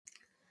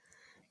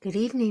Good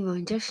evening,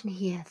 Moin Joshna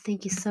here.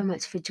 Thank you so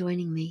much for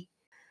joining me.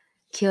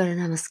 Kia ora,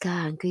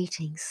 namaskar and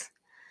greetings.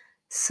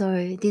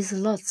 So there's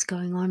lots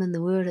going on in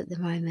the world at the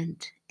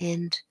moment,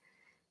 and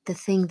the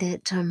thing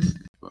that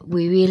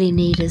we really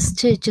need is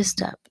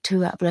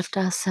to uplift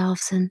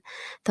ourselves and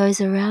those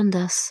around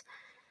us.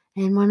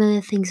 And one of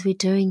the things we're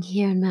doing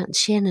here in Mount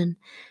Shannon,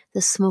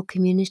 the small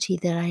community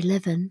that I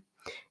live in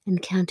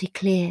County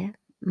Clare,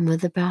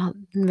 with about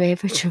an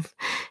average of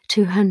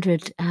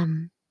 200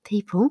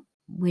 people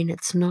when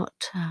it's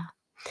not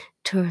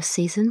tourist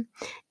season,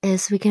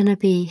 is we're going to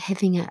be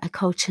having a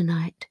culture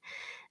night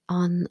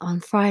on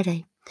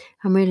Friday.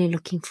 I'm really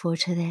looking forward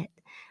to that.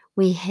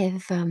 We're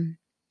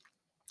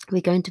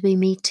going to be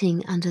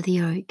meeting under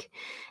the oak,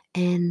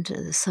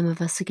 and some of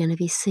us are going to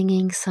be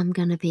singing, some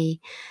going to be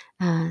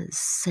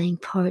saying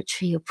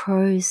poetry or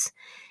prose,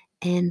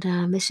 and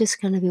it's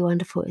just going to be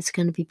wonderful. It's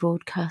going to be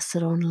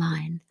broadcasted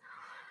online,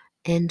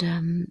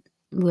 and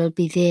we'll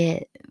be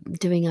there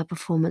doing our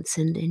performance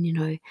and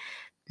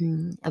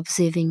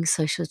observing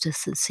social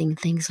distancing,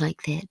 things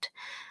like that.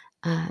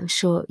 I'm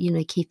sure,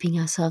 keeping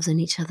ourselves and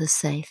each other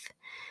safe.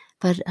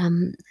 But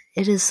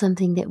it is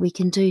something that we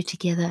can do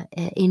together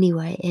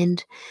anyway,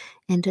 and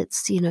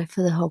it's,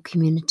 for the whole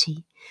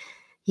community.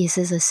 Yes,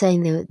 as I was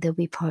saying, there'll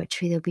be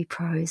poetry, there'll be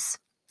prose,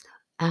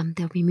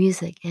 there'll be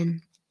music,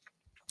 and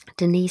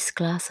Denise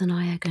Glass and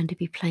I are going to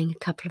be playing a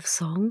couple of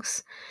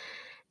songs.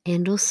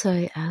 And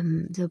also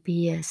there'll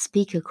be a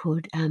speaker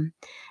called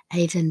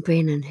Avon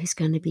Brennan who's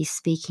going to be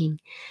speaking,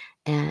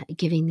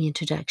 giving the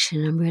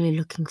introduction. I'm really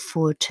looking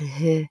forward to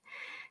her,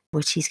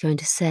 what she's going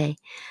to say.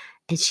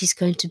 And she's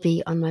going to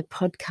be on my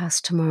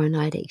podcast tomorrow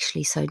night,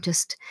 actually. So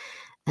just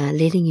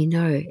letting you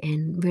know,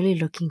 and really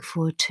looking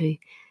forward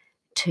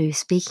to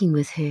speaking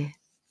with her.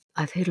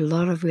 I've heard a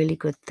lot of really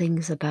good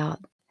things about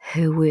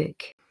her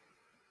work.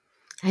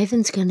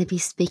 Avon's going to be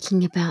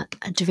speaking about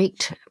a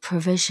direct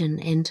provision,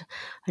 and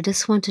I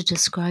just want to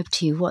describe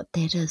to you what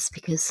that is,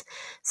 because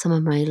some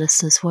of my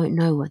listeners won't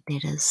know what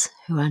that is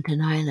who aren't in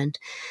Ireland.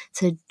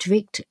 So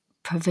direct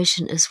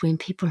provision is when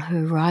people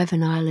who arrive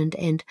in Ireland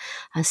and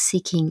are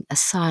seeking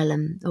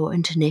asylum or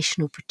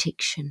international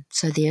protection,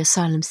 so they're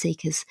asylum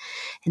seekers,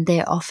 and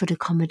they are offered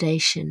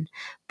accommodation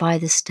by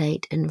the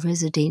state in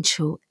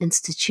residential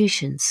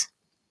institutions,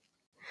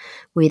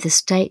 where the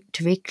state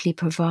directly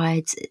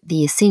provides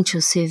the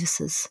essential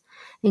services,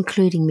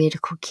 including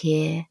medical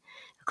care,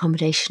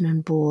 accommodation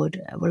on board,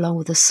 along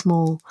with a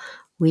small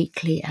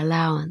weekly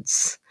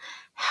allowance.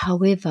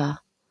 However,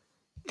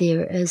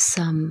 there's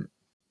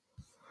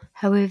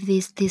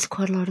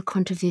quite a lot of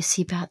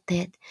controversy about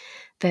that,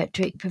 about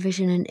direct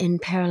provision,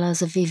 and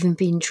parallels have even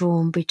been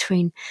drawn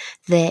between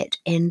that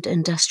and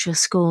industrial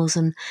schools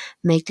and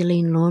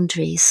Magdalene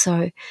laundries. So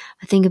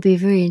I think it'd be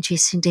very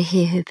interesting to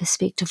hear her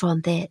perspective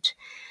on that.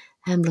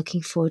 I'm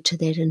looking forward to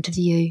that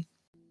interview.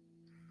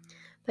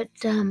 But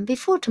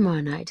before tomorrow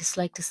night, I'd just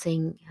like to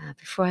sing,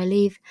 before I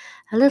leave,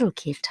 a little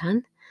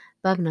kirtan,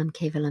 Bhavanam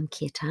Kevalam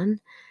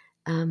Kirtan,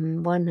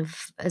 one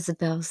of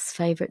Isabel's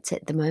favourites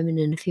at the moment,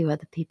 and a few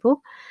other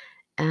people.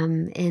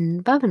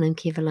 And Bhavanam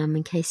Kevalam,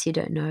 in case you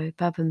don't know,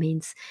 Bhava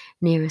means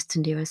nearest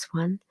and dearest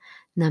one,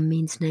 Nam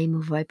means name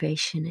or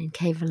vibration, and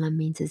Kevalam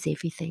means is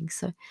everything.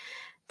 So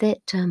that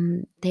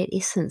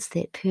essence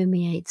that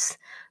permeates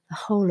the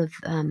whole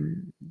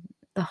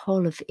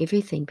of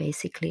everything,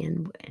 basically,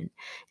 and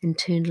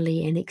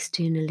internally and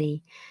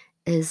externally,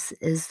 is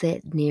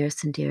that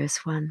nearest and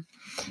dearest one,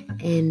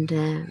 and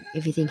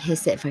everything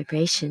has that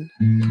vibration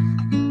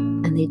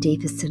and their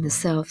deepest inner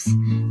selves.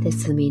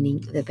 That's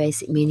the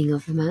basic meaning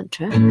of the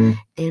mantra. And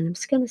I'm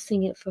just going to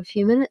sing it for a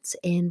few minutes,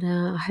 and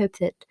I hope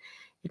that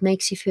it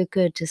makes you feel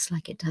good, just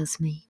like it does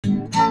me.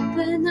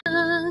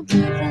 Bhavanam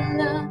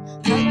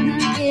Kevalam,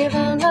 Bhavanam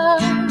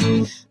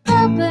Kevalam,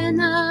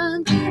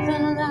 Bhavanam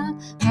Kevalam,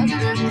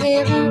 Bhavanam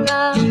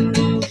Kevalam.